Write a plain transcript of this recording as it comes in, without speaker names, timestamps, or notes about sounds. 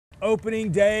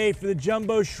opening day for the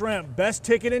Jumbo Shrimp. Best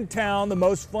ticket in town, the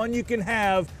most fun you can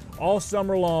have all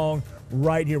summer long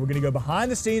right here. We're going to go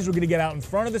behind the scenes. We're going to get out in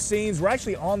front of the scenes. We're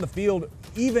actually on the field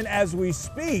even as we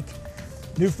speak.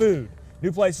 New food,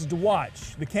 new places to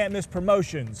watch, the can't miss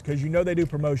promotions, because you know they do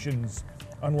promotions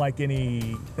unlike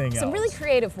anything else. Some really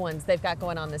creative ones they've got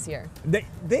going on this year.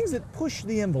 Things that push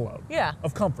the envelope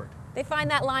of comfort. They find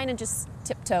that line and just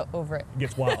tiptoe over it. It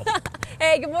gets wild.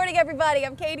 Hey, good morning, everybody.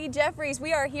 I'm Katie Jeffries.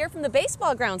 We are here from the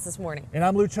baseball grounds this morning. And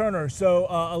I'm Lou Turner. So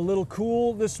a little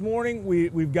cool this morning.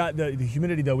 We've got the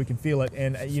humidity, though. We can feel it.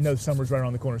 And you know summer's right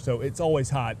around the corner. So it's always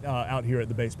hot out here at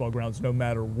the baseball grounds, no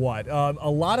matter what. A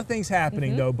lot of things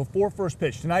happening, though, before first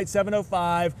pitch. Tonight,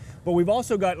 7:05. But we've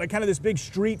also got like kind of this big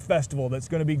street festival that's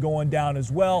going to be going down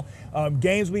as well.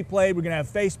 Games we played. We're going to have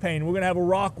face paint. We're going to have a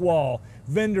rock wall.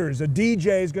 Vendors. A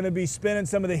DJ is going to be spinning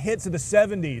some of the hits of the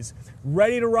 70s.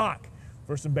 Ready to rock.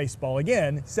 For some baseball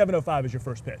again. 7:05 is your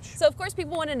first pitch. So of course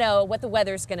people want to know what the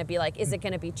weather's going to be like. Is it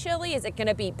going to be chilly? Is it going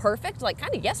to be perfect? Like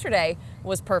kind of yesterday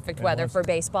was perfect weather for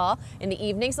baseball in the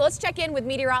evening. So let's check in with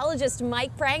meteorologist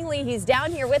Mike Prangley. He's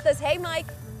down here with us. Hey, Mike.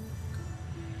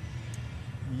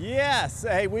 Yes.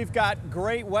 Hey, we've got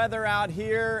great weather out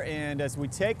here, and as we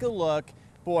take a look,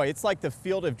 boy, it's like the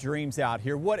Field of Dreams out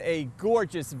here. What a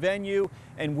gorgeous venue,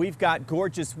 and we've got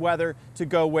gorgeous weather to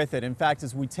go with it. In fact,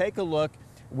 as we take a look,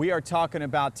 we are talking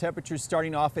about temperatures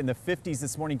starting off in the 50s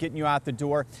this morning, getting you out the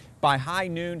door. By high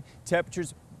noon,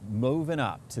 temperatures moving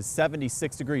up to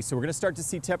 76 degrees. So we're going to start to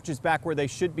see temperatures back where they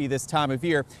should be this time of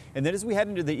year. And then as we head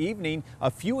into the evening,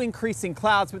 a few increasing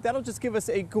clouds, but that'll just give us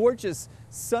a gorgeous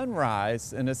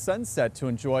sunrise and a sunset to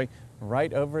enjoy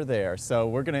right over there. So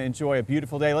we're going to enjoy a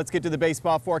beautiful day. Let's get to the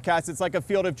baseball forecast. It's like a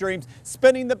field of dreams,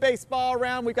 spinning the baseball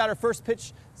around. We've got our first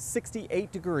pitch,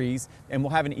 68 degrees, and we'll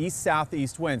have an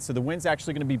east-southeast wind. So the wind's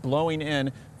actually going to be blowing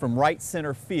in from right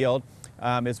center field.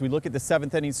 As we look at the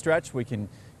seventh inning stretch, we can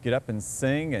get up and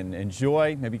sing and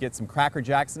enjoy, maybe get some Cracker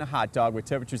Jacks and a hot dog with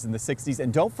temperatures in the 60s.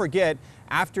 And don't forget,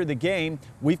 after the game,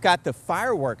 we've got the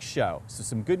fireworks show. So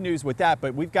some good news with that,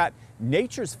 but we've got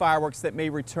nature's fireworks that may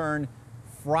return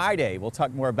Friday. We'll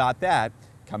talk more about that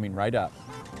coming right up.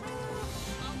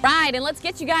 Right, and let's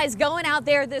get you guys going out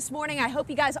there this morning. I hope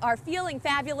you guys are feeling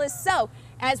fabulous. So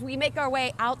as we make our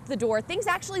way out the door, things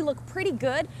actually look pretty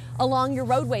good along your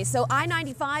roadways. So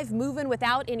I-95 moving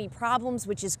without any problems,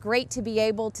 which is great to be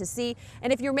able to see.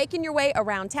 And if you're making your way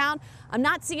around town, I'm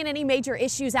not seeing any major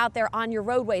issues out there on your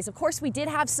roadways. Of course, we did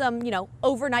have some,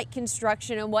 overnight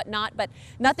construction and whatnot, but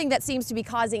nothing that seems to be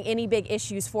causing any big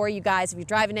issues for you guys. If you're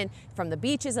driving in from the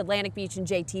beaches, Atlantic Beach and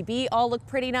JTB all look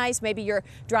pretty nice. Maybe you're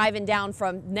driving down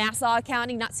from Nassau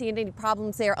County, not seeing any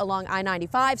problems there along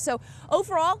I-95. So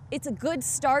overall, it's a good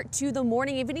start to the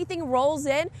morning. If anything rolls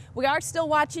in, we are still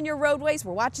watching your roadways.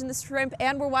 We're watching the shrimp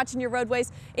and we're watching your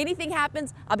roadways. Anything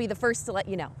happens, I'll be the first to let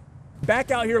you know.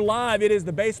 Back out here live, it is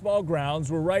the baseball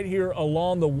grounds. We're right here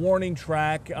along the warning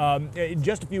track. In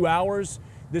just a few hours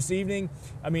this evening,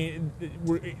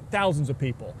 thousands of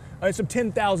people. Some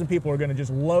 10,000 people are going to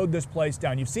just load this place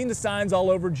down. You've seen the signs all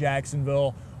over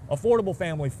Jacksonville. Affordable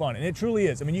family fun, and it truly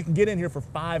is. I mean, you can get in here for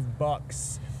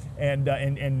 $5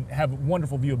 and have a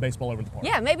wonderful view of baseball over the park.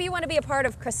 Yeah, maybe you want to be a part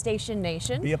of Crustacean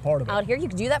Nation. Be a part of it. Out here, you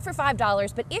can do that for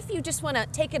 $5. But if you just want to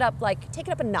take it up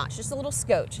a notch, just a little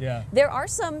scotch. Yeah. There are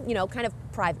some, kind of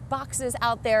private boxes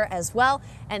out there as well,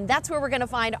 and that's where we're going to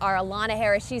find our Alana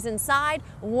Harris. She's inside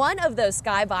one of those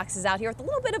sky boxes out here with a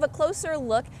little bit of a closer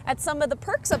look at some of the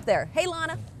perks up there. Hey,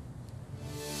 Lana.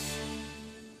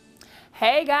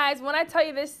 Hey guys, when I tell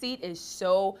you this seat is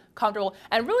so comfortable,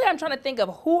 and really I'm trying to think of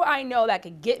who I know that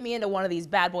could get me into one of these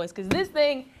bad boys, because this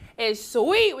thing is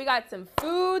sweet. We got some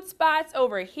food spots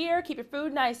over here, keep your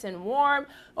food nice and warm.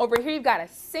 Over here you've got a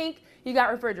sink, you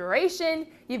got refrigeration,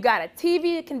 you've got a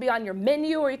TV, it can be on your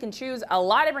menu, or you can choose a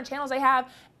lot of different channels they have.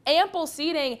 Ample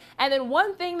seating, and then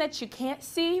one thing that you can't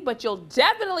see, but you'll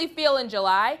definitely feel in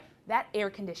July, that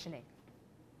air conditioning.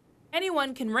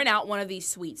 Anyone can rent out one of these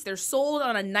suites. They're sold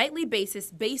on a nightly basis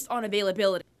based on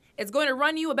availability. It's going to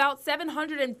run you about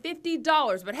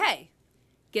 $750, but hey,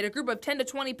 get a group of 10 to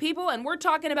 20 people and we're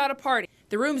talking about a party.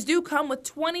 The rooms do come with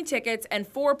 20 tickets and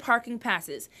 4 parking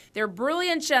passes. Their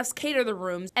brilliant chefs cater the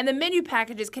rooms, and the menu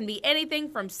packages can be anything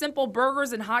from simple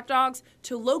burgers and hot dogs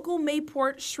to local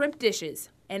Mayport shrimp dishes.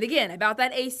 And again, about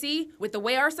that AC, with the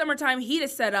way our summertime heat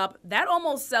is set up, that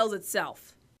almost sells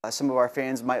itself. Some of our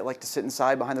fans might like to sit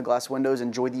inside behind the glass windows,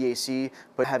 enjoy the AC,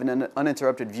 but have an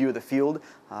uninterrupted view of the field,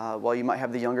 while you might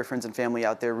have the younger friends and family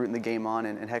out there rooting the game on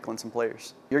and heckling some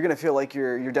players. You're going to feel like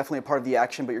you're definitely a part of the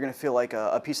action, but you're going to feel like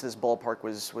a piece of this ballpark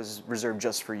was reserved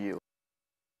just for you.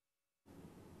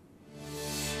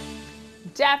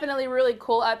 definitely really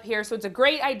cool up here. So it's a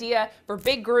great idea for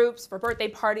big groups, for birthday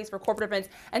parties, for corporate events.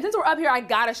 And since we're up here, I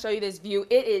gotta show you this view.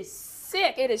 It is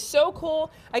sick. It is so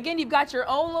cool. Again, you've got your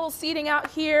own little seating out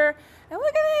here. And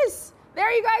look at this.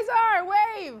 There you guys are.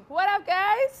 Wave. What up,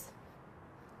 guys?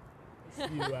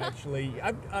 You actually,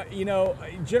 you know,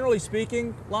 generally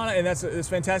speaking, Lana, and that's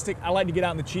fantastic. I like to get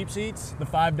out in the cheap seats, the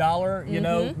 $5, you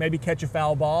know, maybe catch a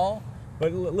foul ball,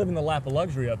 but live in the lap of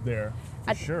luxury up there.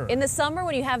 For sure. In the summer,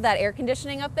 when you have that air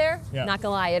conditioning up there, not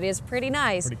gonna lie, it is pretty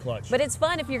nice. Pretty clutch. But it's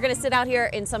fun if you're gonna sit out here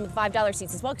in some of the $5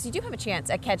 seats as well, because you do have a chance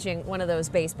at catching one of those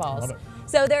baseballs. Love it.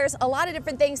 So there's a lot of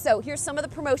different things. So here's some of the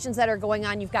promotions that are going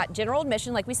on. You've got general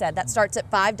admission, like we said, that starts at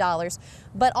 $5,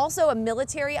 but also a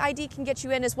military ID can get you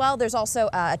in as well. There's also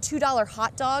a $2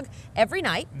 hot dog every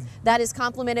night that is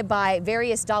complemented by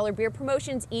various dollar beer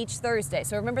promotions each Thursday.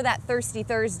 So remember that Thirsty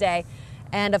Thursday,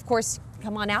 and of course,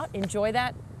 come on out, enjoy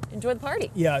that. Enjoy the party.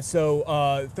 Yeah,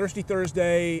 so Thirsty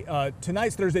Thursday,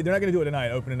 tonight's Thursday. They're not going to do it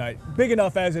tonight, open tonight. Big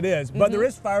enough as it is, but there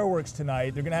is fireworks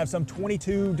tonight. They're going to have some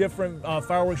 22 different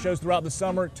fireworks shows throughout the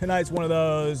summer. Tonight's one of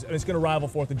those, and it's going to rival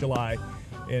 4th of July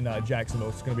in Jacksonville.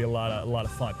 It's going to be a lot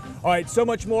of fun. All right, so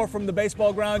much more from the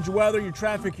baseball grounds, your weather, your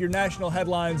traffic, your national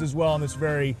headlines as well on this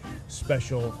very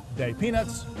special day.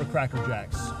 Peanuts or Cracker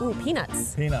Jacks? Ooh,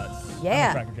 peanuts. Peanuts. Yeah.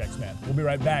 I'm a Cracker Jacks man. We'll be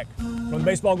right back from the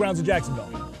baseball grounds in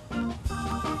Jacksonville.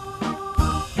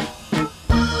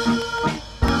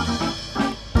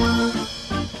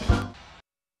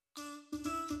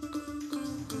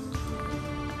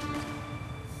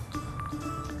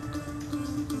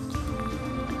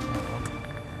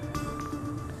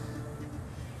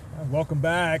 Welcome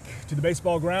back to the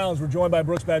baseball grounds. We're joined by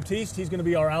Brooks Baptiste. He's going to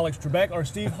be our Alex Trebek, our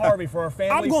Steve Harvey for our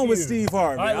family I'm going feud. with Steve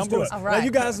Harvey. All right, let's do it. All right. Now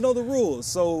you guys know the rules,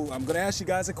 so I'm going to ask you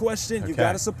guys a question. You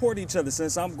got to support each other.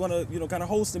 Since I'm going to, kind of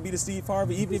host and be the Steve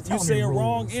Harvey, even if you say a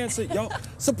wrong answer, y'all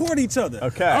support each other.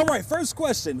 Okay. All right. First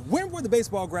question: when were the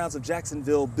baseball grounds of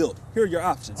Jacksonville built? Here are your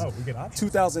options. Oh, we get options.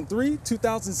 2003,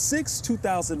 2006,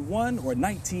 2001, or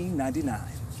 1999.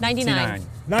 99.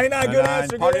 99, good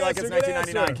answer. Party good like answer, it's good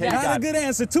 1999. answer. Katie Not got a it. good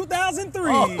answer.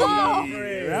 2003.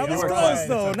 That was was close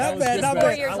though. Not bad. Not Four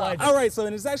bad. years off. All right, so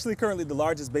and it's actually currently the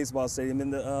largest baseball stadium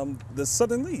in the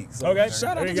Southern League. So Okay. shout There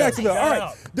out to you go. Jacksonville. Shout All right,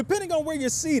 out. depending on where you're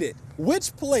seated,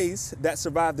 which place that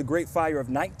survived the Great Fire of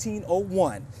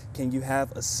 1901 can you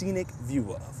have a scenic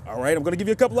view of? All right, I'm going to give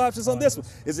you a couple options on this one.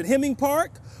 Is it Hemming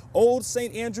Park, Old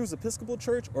St. Andrew's Episcopal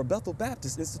Church, or Bethel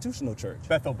Baptist Institutional Church?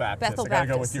 Bethel Baptist. Bethel I gotta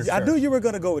go Baptist. with your I church. knew you were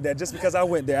going to go with that just because I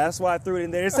went there. That's why I threw it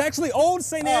in there. It's actually Old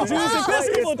St. Andrew's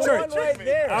Episcopal It's the Church. one right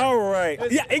there. All right.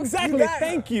 Yeah, exactly. got it.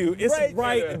 Thank you. It's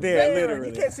right there, literally.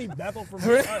 You can't see Bethel from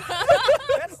here.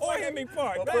 That's Or fucking- Hemming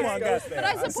Park. Well, Come on, there you guys. go. But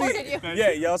I supported you.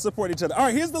 Yeah, y'all support each other. All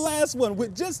right, here's the last one.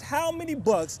 With just how many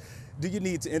bucks do you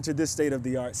need to enter this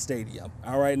state-of-the-art stadium?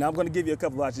 All right, now I'm going to give you a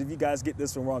couple options. If you guys get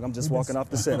this one wrong, I'm just walking off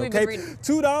the set, We've been okay? reading.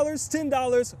 $2,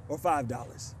 $10, or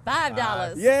 $5?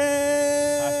 $5.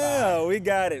 Yeah, we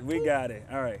got it. We got it.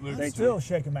 All right, I'm thank still you.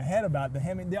 shaking my head about the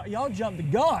Hemming. Y'all jumped the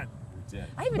gun.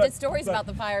 I even But- did stories but- about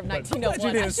the fire of Glad 1901. you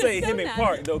I didn't should've say done Hemming that.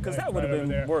 Park, though, because that would have Right over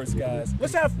been there. worse, guys.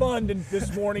 Let's have fun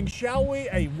this morning, shall we?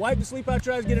 Hey, wipe the sleep out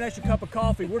your eyes, get an extra cup of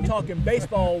coffee. We're talking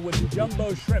baseball with the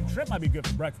Jumbo Shrimp. Shrimp might be good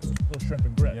for breakfast. A little shrimp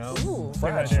and grits. Ooh.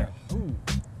 Right there. Ooh.